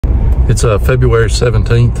It's February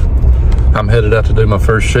 17th. I'm headed out to do my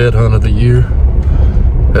first shed hunt of the year.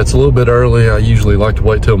 It's a little bit early. I usually like to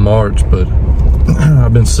wait till March, but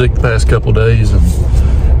I've been sick the past couple days and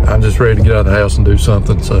I'm just ready to get out of the house and do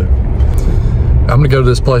something. So I'm gonna go to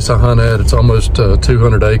this place I hunt at. It's almost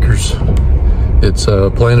 200 acres. It's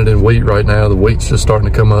planted in wheat right now. The wheat's just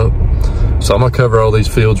starting to come up. So I'm gonna cover all these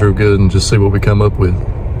fields real good and just see what we come up with.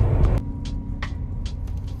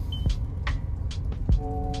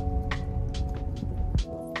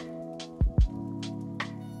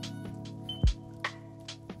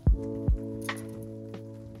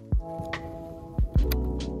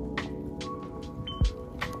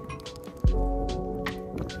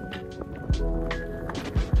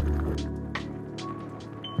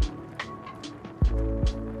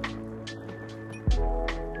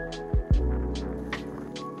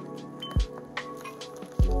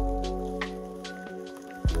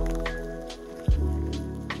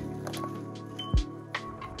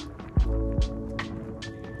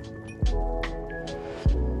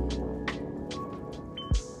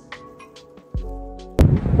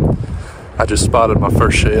 I just spotted my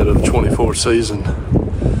first shed of the 24 season.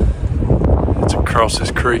 It's across this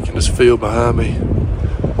creek in this field behind me.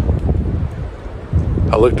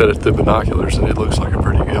 I looked at it through binoculars and it looks like a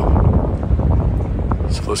pretty good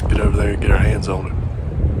one. So let's get over there and get our hands on it.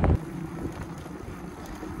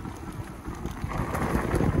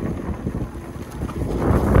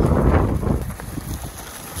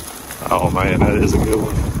 Oh man, that is a good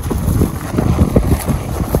one.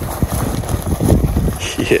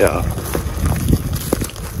 Yeah.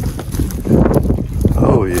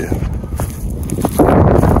 Oh yeah.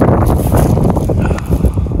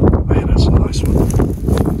 Man, that's a nice one.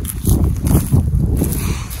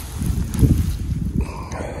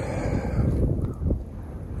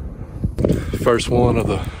 First one of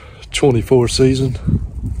the 24 season.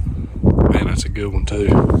 Man, that's a good one too.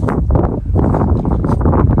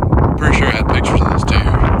 Pretty sure I had pictures of this deer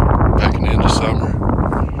back in the end of summer.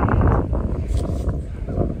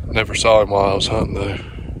 Never saw him while I was hunting though.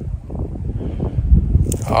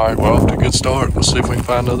 All right, we're off to a good start. Let's see if we can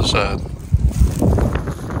find the other side.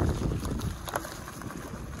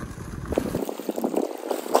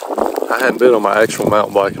 I hadn't been on my actual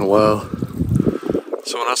mountain bike in a while.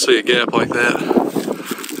 So when I see a gap like that,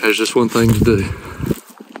 there's just one thing to do.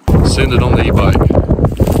 Send it on the e-bike.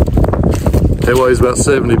 It weighs about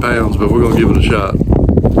 70 pounds, but we're gonna give it a shot.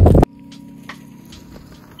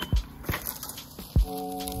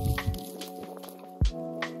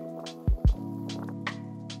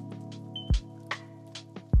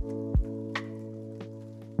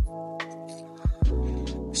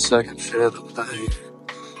 Second shed of the day.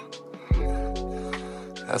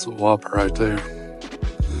 That's a whopper right there.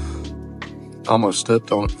 Almost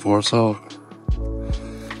stepped on it before I saw it.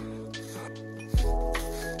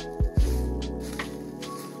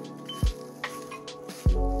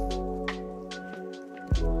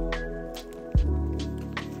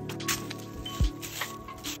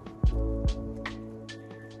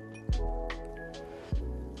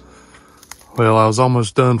 Well, I was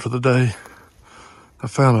almost done for the day. I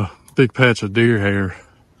found a big patch of deer hair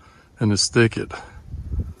in this thicket.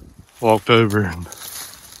 Walked over and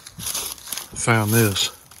found this.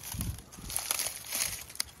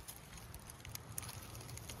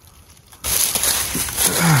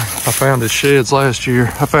 I found his sheds last year.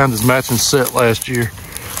 I found his matching set last year.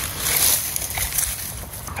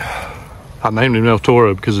 I named him El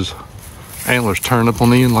Toro because his antlers turn up on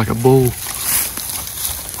the end like a bull.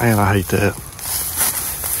 Man, I hate that.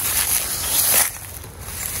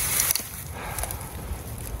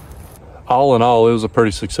 All in all, it was a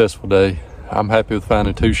pretty successful day. I'm happy with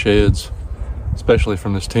finding 2 sheds, especially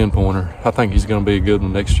from this 10-pointer. I think he's gonna be a good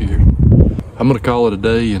one next year. I'm gonna call it a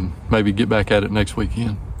day and maybe get back at it next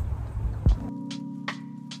weekend.